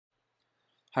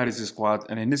Hi, this is Squad,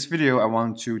 and in this video I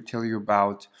want to tell you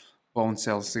about bone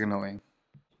cell signaling.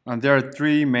 There are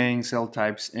three main cell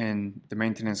types in the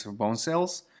maintenance of bone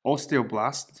cells.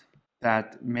 Osteoblast,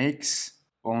 that makes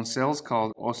bone cells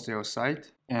called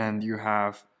osteocyte, and you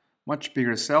have much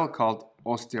bigger cell called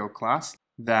osteoclast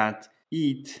that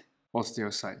eat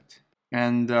osteocyte.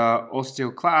 And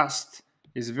osteoclast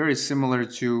is very similar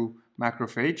to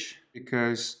macrophage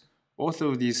because both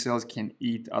of these cells can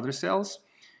eat other cells,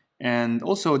 and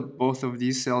also both of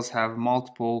these cells have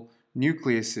multiple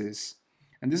nucleuses.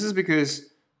 And this is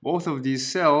because both of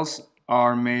these cells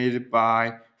are made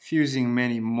by fusing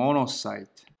many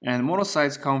monocytes. And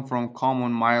monocytes come from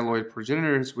common myeloid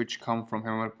progenitors, which come from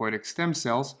hematopoietic stem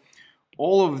cells.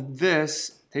 All of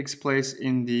this takes place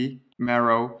in the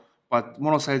marrow, but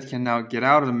monocytes can now get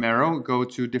out of the marrow, go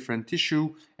to different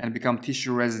tissue, and become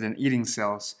tissue-resident eating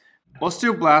cells.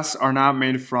 Osteoblasts are not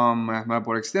made from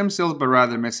hematopoietic stem cells, but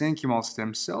rather mesenchymal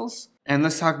stem cells. And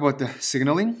let's talk about the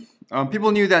signaling.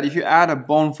 People knew that if you add a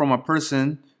bone from a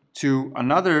person to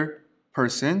another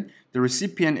person, the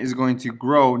recipient is going to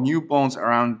grow new bones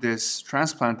around this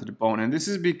transplanted bone. And this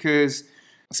is because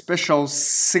a special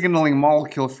signaling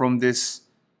molecule from this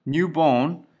new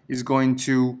bone is going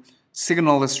to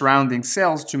signal the surrounding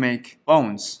cells to make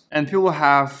bones. And people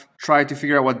have tried to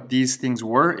figure out what these things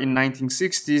were. In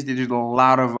 1960s, they did a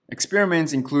lot of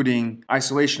experiments, including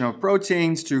isolation of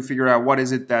proteins to figure out what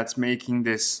is it that's making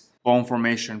this bone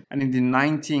formation. And in the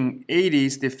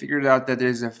 1980s, they figured out that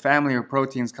there's a family of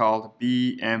proteins called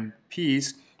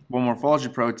BMPs, bone morphology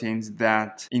proteins,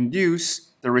 that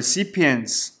induce the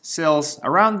recipient's cells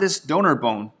around this donor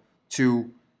bone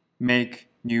to make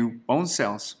new bone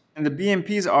cells. And the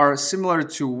BMPs are similar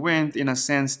to Wnt in a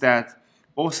sense that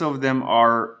both of them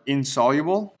are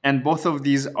insoluble, and both of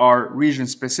these are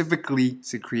region-specifically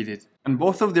secreted. And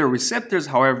both of their receptors,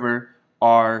 however,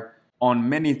 are on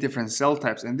many different cell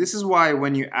types. And this is why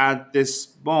when you add this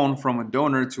bone from a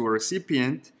donor to a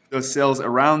recipient, the cells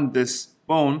around this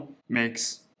bone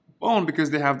makes bone because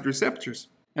they have the receptors.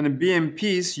 And the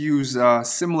BMPs use a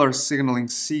similar signaling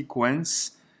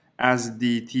sequence as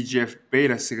the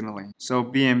TGF-beta signaling. So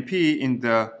BMP in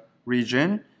the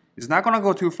region is not going to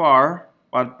go too far,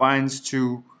 but binds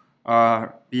to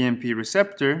BMP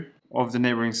receptor of the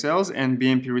neighboring cells, and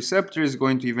BMP receptor is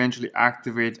going to eventually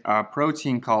activate a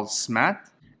protein called SMAT.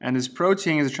 And this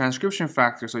protein is a transcription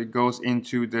factor, so it goes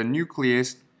into the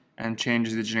nucleus and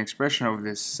changes the gene expression of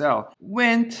this cell.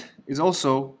 Wnt is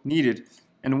also needed,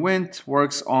 and Wnt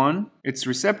works on its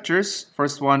receptors.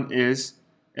 First one is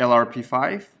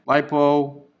LRP5,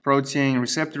 lipoprotein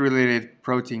receptor-related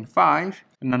protein 5,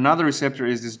 and another receptor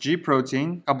is this G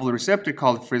protein, coupled receptor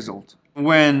called Frizzled.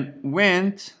 When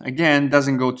Wnt, again,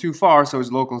 doesn't go too far, so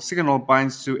its local signal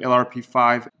binds to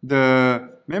LRP5,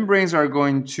 the membranes are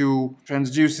going to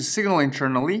transduce the signal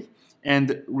internally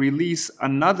and release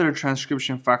another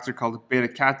transcription factor called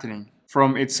beta-catenin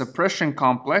from its suppression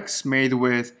complex made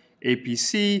with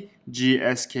APC,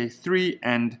 GSK3,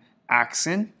 and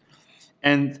axin.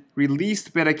 And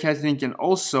released beta-catenin can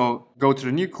also go to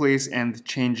the nucleus and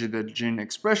change the gene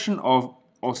expression of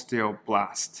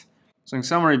osteoblast. So in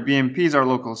summary, BMPs are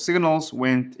local signals.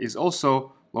 Wnt is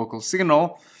also local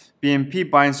signal.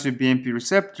 BMP binds to BMP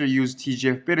receptor, use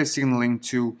TGF-beta signaling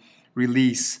to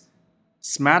release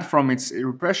SMAT from its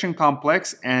repression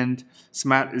complex, and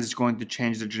SMAT is going to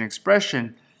change the gene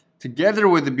expression. Together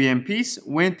with the BMPs,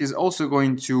 Wnt is also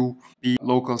going to be a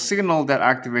local signal that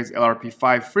activates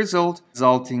LRP5 frizzled,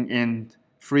 resulting in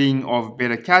freeing of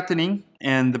beta-catenin,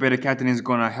 and the beta-catenin is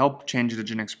going to help change the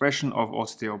gene expression of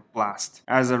osteoblast.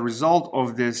 As a result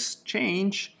of this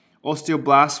change,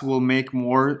 osteoblasts will make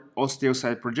more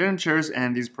osteocyte progenitors,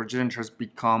 and these progenitors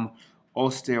become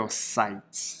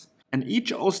osteocytes. And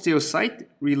each osteocyte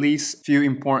releases few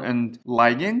important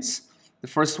ligands. The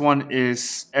first one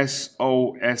is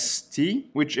SOST,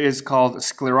 which is called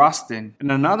sclerostin.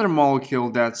 And another molecule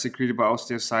that's secreted by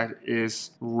osteocyte is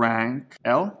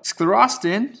RANKL.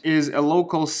 Sclerostin is a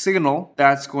local signal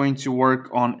that's going to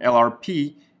work on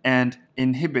LRP and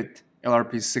inhibit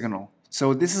LRP signal.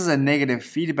 So this is a negative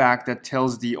feedback that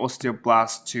tells the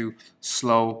osteoblast to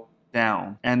slow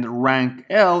down. And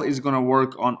RANKL is going to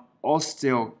work on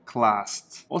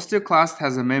osteoclast. Osteoclast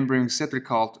has a membrane receptor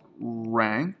called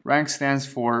RANK. RANK stands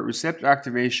for receptor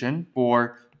activation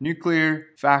for nuclear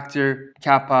factor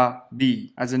kappa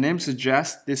B. As the name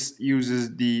suggests, this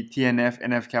uses the TNF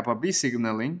NF kappa B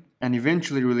signaling and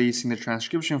eventually releasing the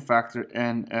transcription factor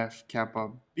NF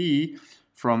kappa B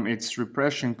from its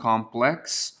repression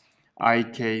complex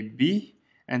IKB.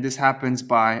 And this happens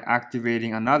by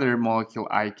activating another molecule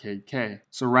IKK.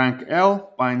 So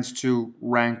RANKL binds to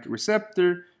RANK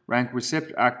receptor, rank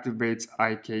receptor activates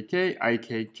IKK,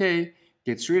 IKK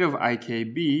gets rid of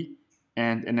IKB,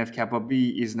 and NF-kappa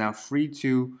B is now free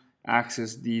to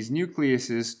access these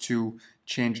nucleases to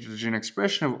change the gene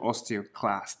expression of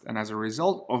osteoclast. And as a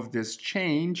result of this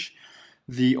change,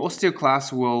 the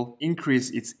osteoclast will increase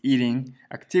its eating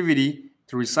activity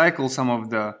to recycle some of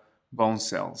the bone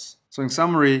cells. So in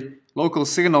summary, local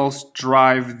signals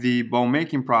drive the bone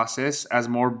making process. As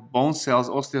more bone cells,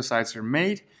 osteocytes, are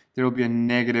made, there will be a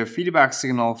negative feedback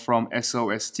signal from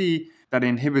SOST that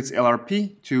inhibits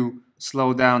LRP to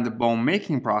slow down the bone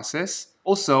making process.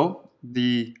 Also,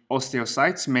 the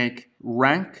osteocytes make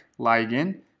rank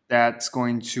ligand that's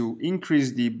going to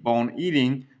increase the bone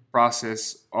eating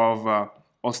process of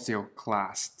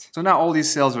osteoclast. So now all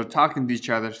these cells are talking to each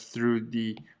other through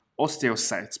the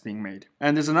osteocytes being made.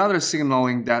 And there's another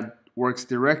signaling that works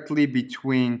directly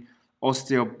between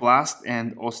osteoblast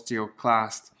and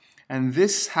osteoclast. And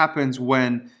this happens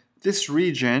when this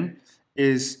region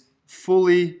is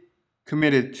fully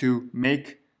committed to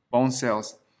make bone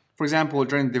cells. For example,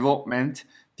 during development,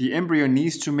 the embryo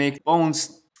needs to make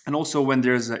bones, and also when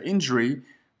there's an injury,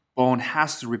 bone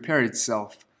has to repair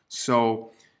itself.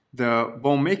 So the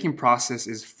bone making process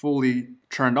is fully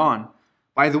turned on.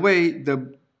 By the way,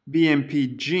 the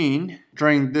BMP gene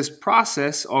during this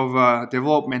process of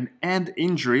development and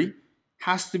injury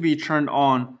has to be turned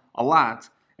on a lot.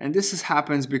 And this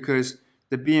happens because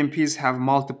the BMPs have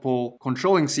multiple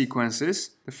controlling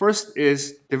sequences. The first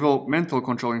is developmental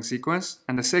controlling sequence,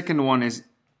 and the second one is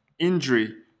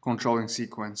injury controlling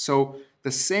sequence. So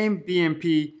the same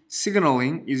BMP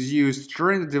signaling is used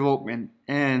during the development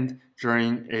and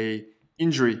during a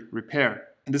injury repair.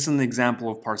 And this is an example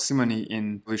of parsimony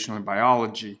in evolutionary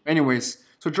biology. Anyways,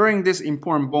 so during this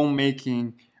important bone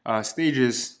making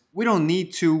stages, we don't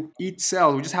need to eat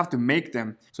cells, we just have to make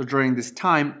them. So during this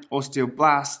time,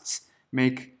 osteoblasts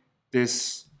make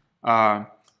this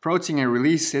protein and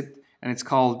release it, and it's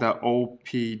called the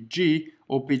OPG.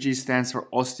 OPG stands for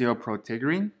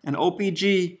osteoprotegerine. And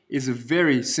OPG is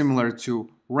very similar to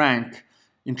RANK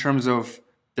in terms of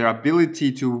their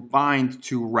ability to bind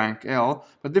to RANKL.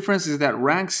 The difference is that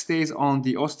RANK stays on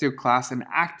the osteoclast and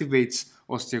activates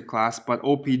osteoclast, but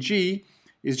OPG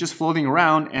is just floating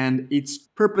around, and its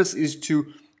purpose is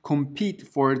to compete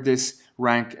for this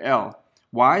RANKL.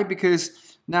 Why?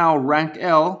 Because now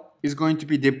RANKL is going to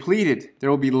be depleted.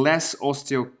 There will be less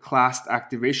osteoclast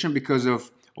activation because of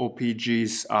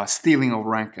OPG's stealing of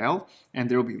RANKL, and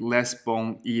there will be less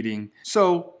bone eating.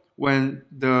 So when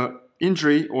the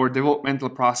injury or developmental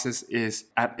process is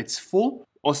at its full,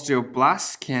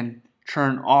 osteoblasts can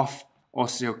turn off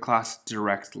osteoclast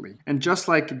directly. And just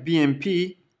like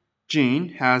BMP gene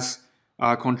has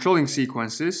controlling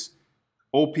sequences,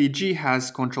 OPG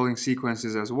has controlling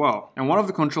sequences as well. And one of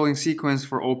the controlling sequences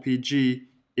for OPG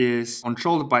is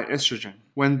controlled by estrogen.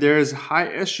 When there is high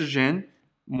estrogen,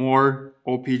 more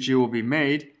OPG will be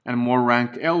made and more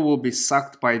RANKL will be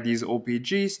sucked by these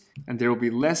OPGs, and there will be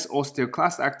less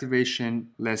osteoclast activation,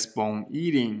 less bone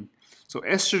eating. So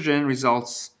estrogen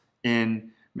results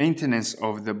in maintenance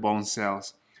of the bone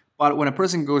cells. But when a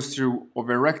person goes through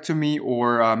ovarectomy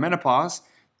or menopause,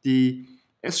 the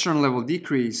estrogen level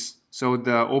decreases, so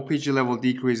the OPG level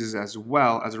decreases as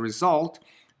well. As a result,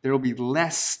 there will be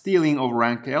less stealing of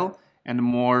RANKL and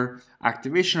more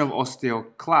activation of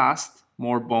osteoclast,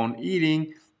 more bone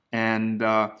eating, and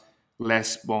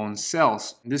less bone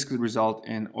cells. This could result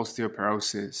in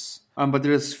osteoporosis. But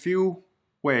there's few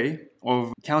ways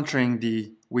of countering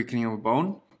the weakening of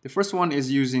bone. The first one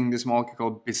is using this molecule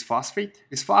called bisphosphate.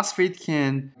 Bisphosphate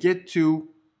can get to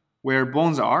where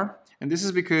bones are, and this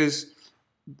is because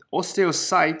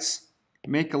osteocytes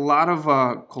make a lot of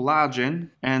collagen,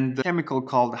 and the chemical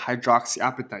called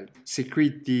hydroxyapatite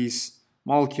secrete these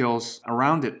molecules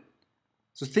around it.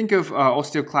 So think of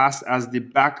osteoclast as the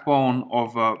backbone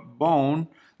of a bone,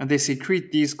 and they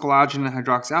secrete these collagen and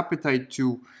hydroxyapatite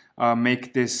to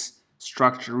make this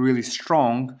structure really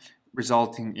strong,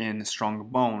 resulting in a strong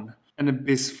bone. And the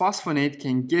bisphosphonate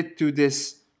can get to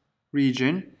this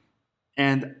region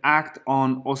and act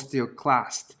on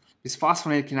osteoclast.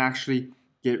 Bisphosphonate can actually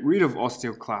get rid of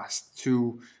osteoclast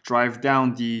to drive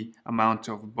down the amount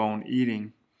of bone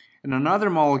eating. And another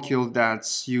molecule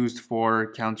that's used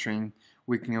for countering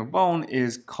weakening of bone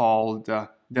is called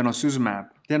denosuzumab.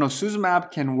 Denosuzumab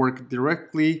can work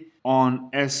directly on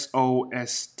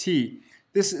SOST.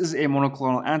 This is a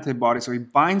monoclonal antibody, so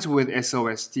it binds with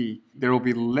SOST. There will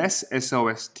be less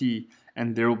SOST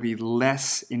and there will be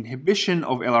less inhibition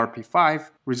of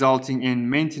LRP5, resulting in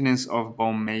maintenance of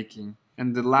bone making.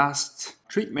 And the last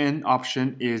treatment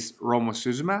option is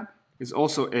romosozumab. It's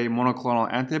also a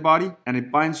monoclonal antibody, and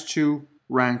it binds to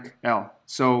rank L.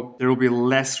 So there will be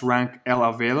less rank L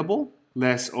available,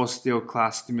 less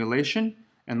osteoclast stimulation,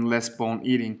 and less bone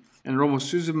eating. And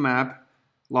romosozumab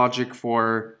logic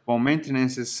for bone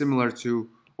maintenance is similar to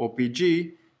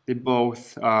OPG. They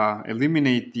both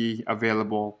eliminate the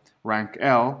available rank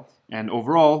L and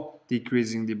overall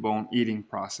decreasing the bone eating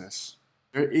process.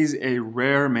 There is a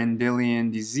rare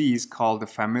Mendelian disease called the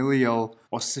familial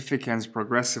ossificans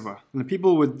progressiva. And the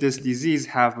people with this disease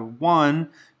have one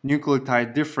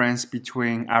nucleotide difference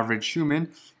between average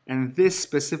human, and this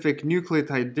specific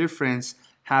nucleotide difference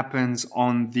happens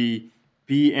on the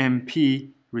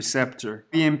BMP receptor.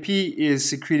 BMP is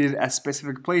secreted at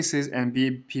specific places, and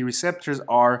BMP receptors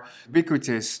are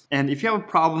ubiquitous. And if you have a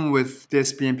problem with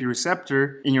this BMP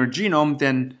receptor in your genome,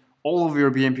 then all of your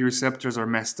BMP receptors are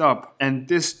messed up. And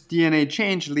this DNA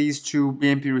change leads to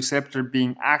BMP receptor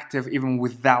being active even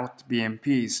without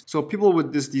BMPs. So people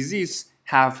with this disease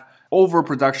have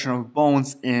overproduction of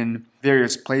bones in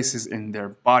various places in their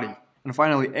body. And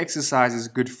finally, exercise is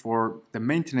good for the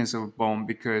maintenance of bone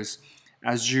because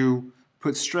as you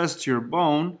put stress to your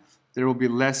bone, there will be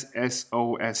less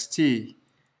SOST.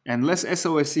 And less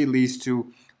SOST leads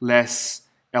to less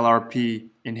LRP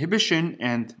inhibition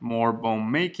and more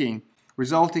bone making,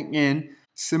 resulting in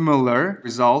similar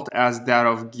result as that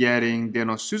of getting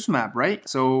denosuzumab, right?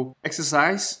 So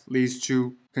exercise leads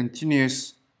to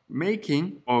continuous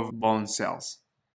making of bone cells.